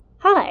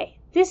Hi,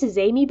 this is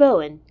Amy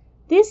Bowen.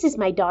 This is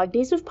my Dog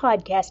Days of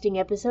Podcasting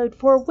episode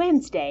for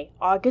Wednesday,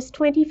 August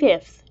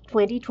 25th,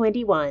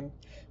 2021.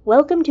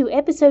 Welcome to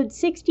episode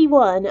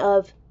 61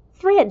 of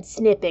Thread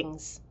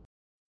Snippings.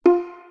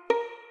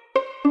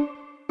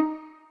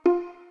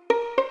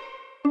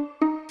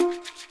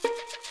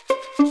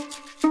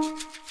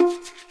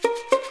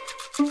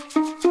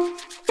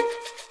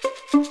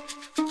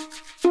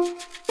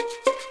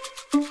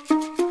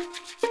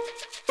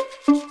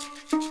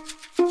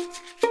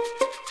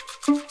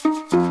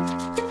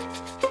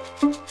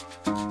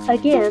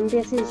 Again,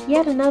 this is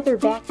yet another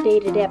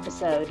backdated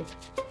episode.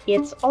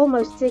 It's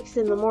almost 6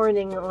 in the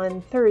morning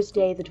on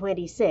Thursday the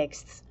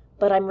 26th,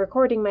 but I'm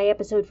recording my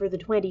episode for the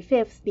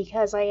 25th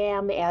because I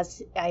am,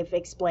 as I've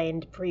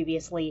explained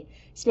previously,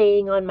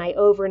 staying on my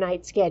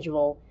overnight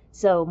schedule,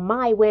 so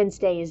my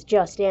Wednesday is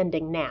just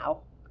ending now.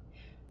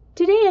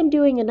 Today I'm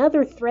doing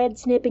another Thread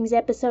Snippings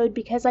episode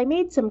because I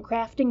made some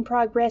crafting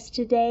progress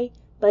today,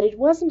 but it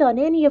wasn't on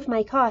any of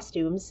my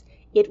costumes,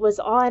 it was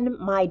on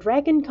my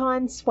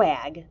DragonCon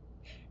swag.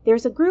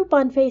 There's a group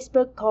on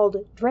Facebook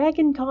called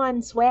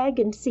DragonCon Swag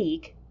and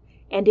Seek,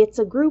 and it's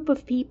a group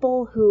of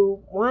people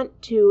who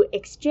want to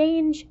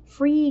exchange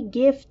free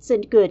gifts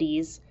and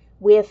goodies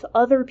with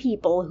other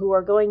people who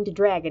are going to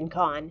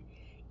DragonCon,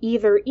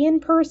 either in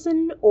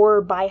person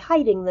or by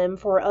hiding them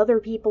for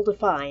other people to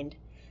find.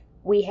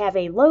 We have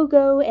a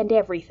logo and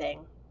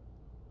everything.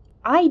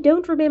 I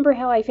don't remember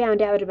how I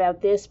found out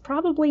about this,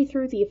 probably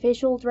through the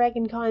official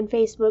DragonCon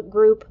Facebook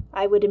group,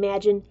 I would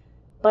imagine,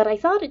 but I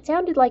thought it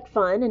sounded like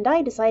fun, and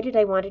I decided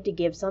I wanted to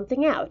give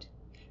something out.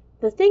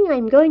 The thing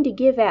I'm going to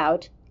give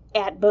out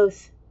at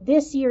both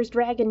this year's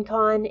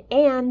DragonCon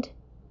and,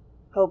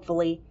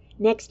 hopefully,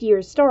 next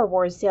year's Star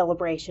Wars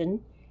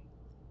celebration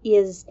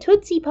is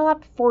Tootsie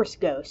Pop Force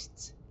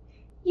Ghosts.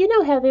 You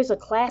know how there's a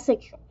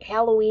classic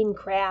Halloween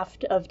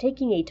craft of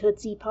taking a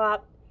Tootsie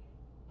Pop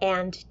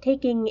and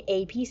taking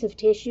a piece of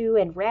tissue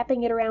and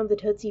wrapping it around the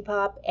Tootsie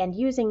Pop and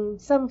using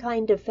some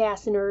kind of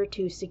fastener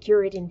to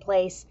secure it in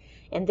place,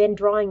 and then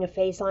drawing a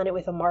face on it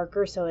with a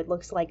marker so it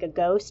looks like a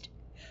ghost?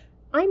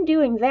 I'm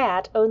doing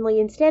that, only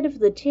instead of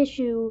the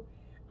tissue,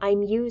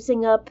 I'm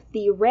using up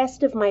the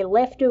rest of my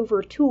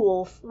leftover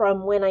tool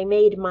from when I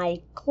made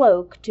my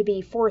cloak to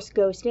be Force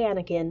Ghost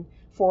Anakin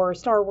for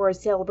Star Wars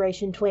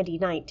Celebration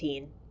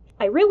 2019.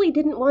 I really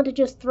didn't want to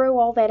just throw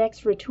all that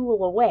extra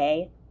tool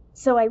away,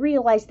 so I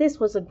realized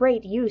this was a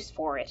great use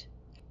for it.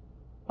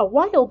 A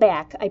while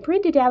back, I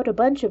printed out a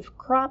bunch of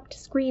cropped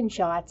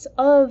screenshots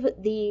of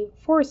the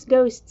Force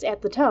Ghosts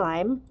at the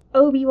time,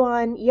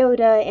 Obi-Wan,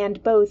 Yoda,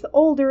 and both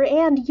older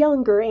and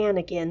younger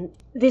Anakin.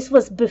 This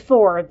was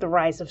before The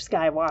Rise of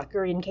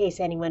Skywalker, in case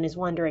anyone is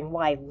wondering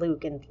why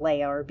Luke and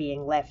Leia are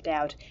being left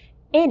out.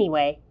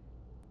 Anyway,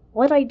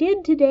 what I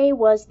did today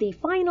was the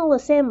final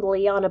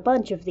assembly on a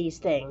bunch of these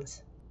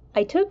things.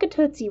 I took a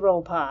Tootsie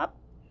Roll Pop,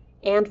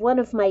 and one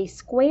of my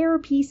square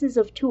pieces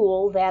of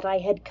tool that I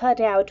had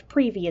cut out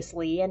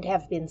previously and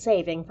have been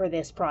saving for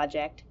this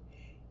project.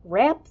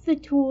 Wrap the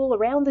tool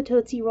around the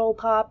Tootsie Roll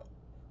Pop,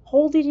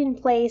 hold it in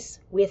place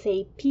with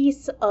a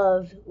piece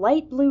of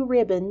light blue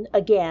ribbon.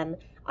 Again,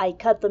 I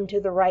cut them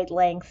to the right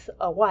length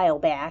a while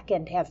back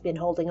and have been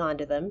holding on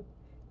to them.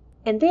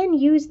 And then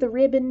use the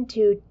ribbon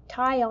to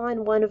tie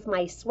on one of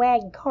my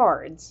swag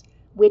cards,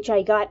 which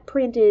I got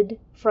printed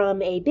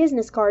from a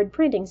business card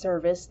printing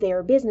service.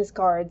 They're business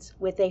cards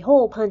with a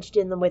hole punched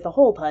in them with a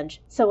hole punch,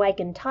 so I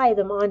can tie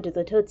them onto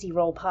the Tootsie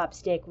Roll Pop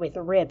stick with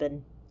a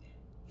ribbon.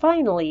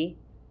 Finally,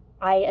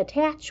 I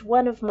attach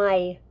one of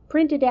my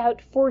printed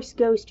out Force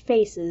Ghost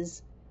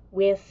faces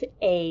with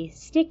a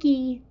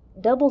sticky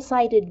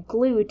double-sided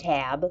glue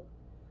tab.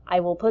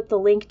 I will put the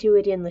link to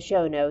it in the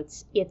show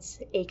notes.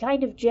 It's a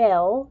kind of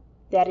gel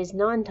that is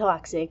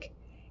non-toxic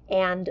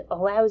and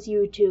allows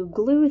you to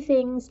glue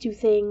things to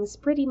things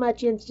pretty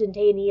much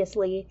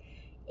instantaneously,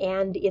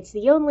 and it's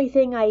the only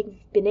thing I've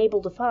been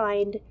able to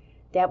find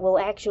that will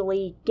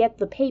actually get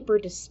the paper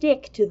to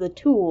stick to the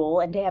tool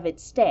and have it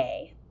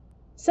stay.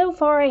 So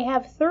far I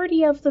have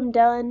 30 of them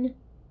done.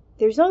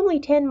 There's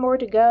only 10 more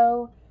to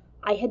go.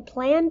 I had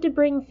planned to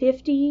bring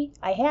 50.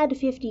 I had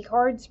 50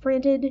 cards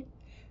printed,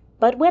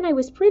 but when I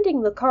was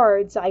printing the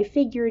cards I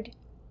figured,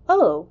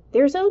 oh,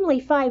 there's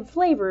only 5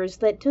 flavors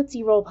that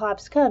Tootsie Roll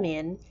Pops come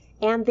in,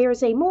 and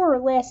there's a more or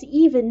less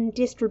even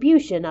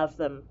distribution of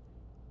them.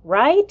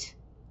 Right?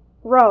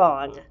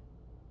 Wrong.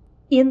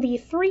 In the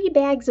 3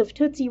 bags of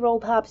Tootsie Roll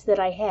Pops that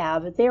I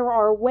have, there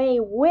are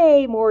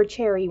way more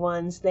cherry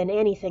ones than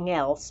anything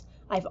else.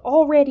 I've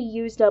already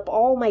used up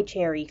all my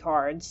cherry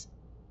cards.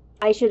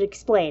 I should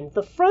explain,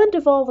 the front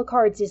of all the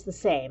cards is the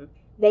same.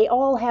 They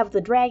all have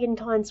the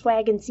DragonCon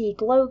Swag and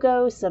Seek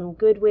logo, some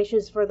good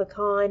wishes for the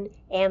con,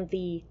 and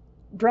the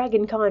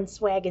DragonCon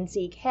Swag and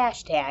Seek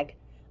hashtag.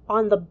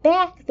 On the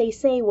back, they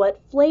say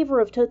what flavor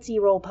of Tootsie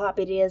Roll Pop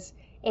it is,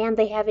 and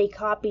they have a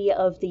copy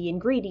of the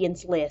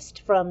ingredients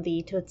list from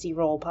the Tootsie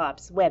Roll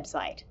Pop's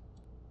website.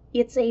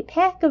 It's a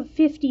pack of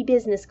 50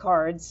 business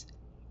cards,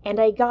 and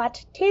I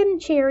got 10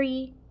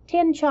 cherry,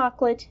 10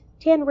 chocolate,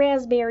 10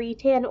 raspberry,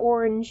 10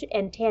 orange,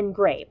 and 10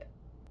 grape.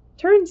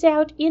 Turns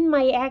out, in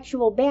my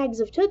actual bags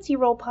of Tootsie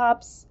Roll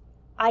Pops,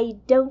 I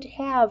don't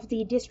have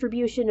the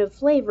distribution of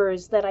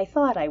flavors that I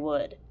thought I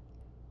would.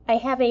 I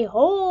have a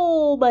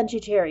whole bunch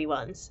of cherry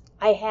ones.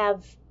 I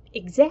have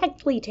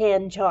exactly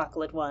 10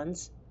 chocolate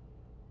ones.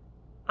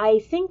 I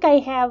think I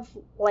have,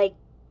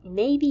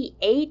 maybe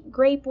 8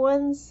 grape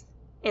ones,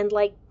 and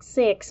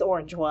 6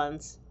 orange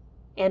ones.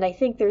 And I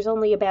think there's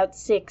only about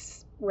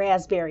 6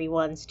 raspberry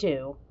ones,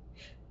 too.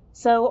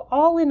 So,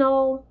 all in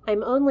all,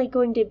 I'm only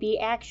going to be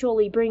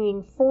actually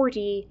bringing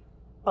 40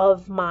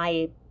 of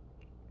my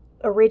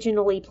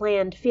originally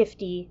planned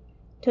 50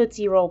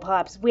 Tootsie Roll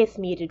Pops with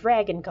me to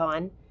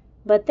DragonCon,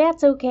 but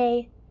that's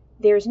okay.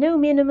 There's no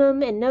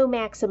minimum and no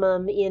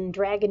maximum in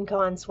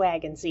DragonCon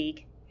Swag and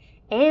Seek.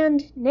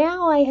 And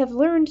now I have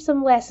learned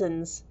some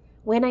lessons.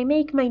 When I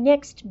make my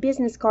next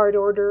business card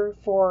order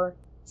for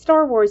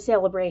Star Wars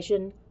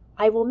Celebration,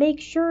 I will make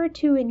sure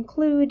to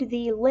include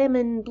the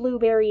lemon,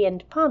 blueberry,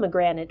 and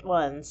pomegranate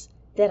ones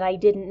that I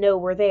didn't know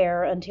were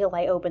there until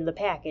I opened the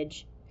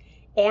package.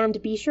 And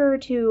be sure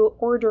to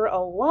order a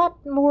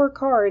lot more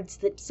cards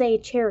that say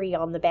cherry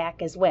on the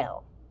back as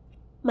well.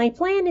 My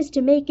plan is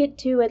to make it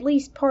to at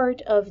least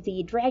part of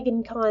the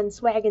DragonCon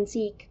Swag and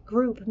Seek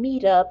group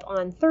meetup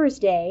on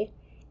Thursday,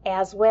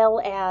 as well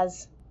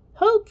as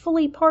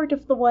hopefully part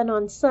of the one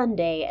on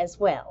Sunday as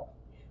well,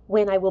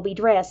 when I will be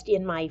dressed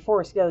in my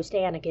Force Ghost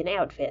Anakin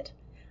outfit.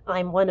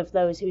 I'm one of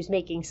those who's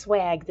making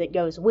swag that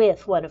goes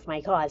with one of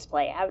my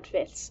cosplay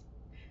outfits.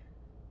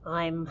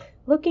 I'm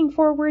looking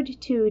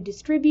forward to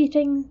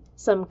distributing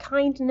some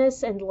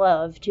kindness and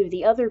love to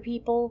the other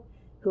people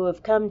who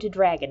have come to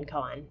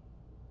DragonCon.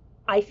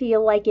 I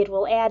feel like it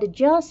will add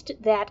just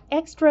that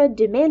extra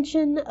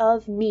dimension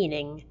of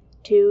meaning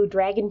to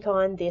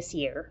DragonCon this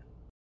year.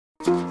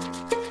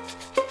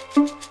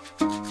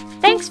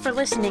 Thanks for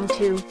listening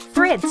to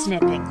Thread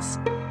Snippings.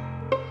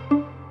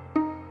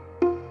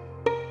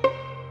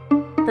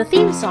 The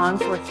theme song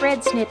for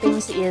Thread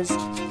Snippings is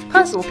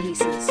Puzzle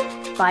Pieces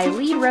by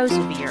Lee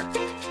Rosevere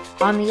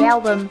on the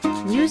album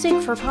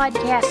Music for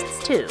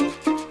Podcasts 2,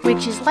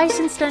 which is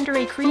licensed under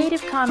a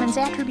Creative Commons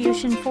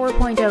Attribution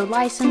 4.0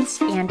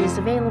 license and is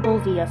available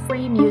via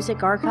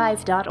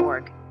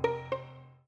freemusicarchive.org.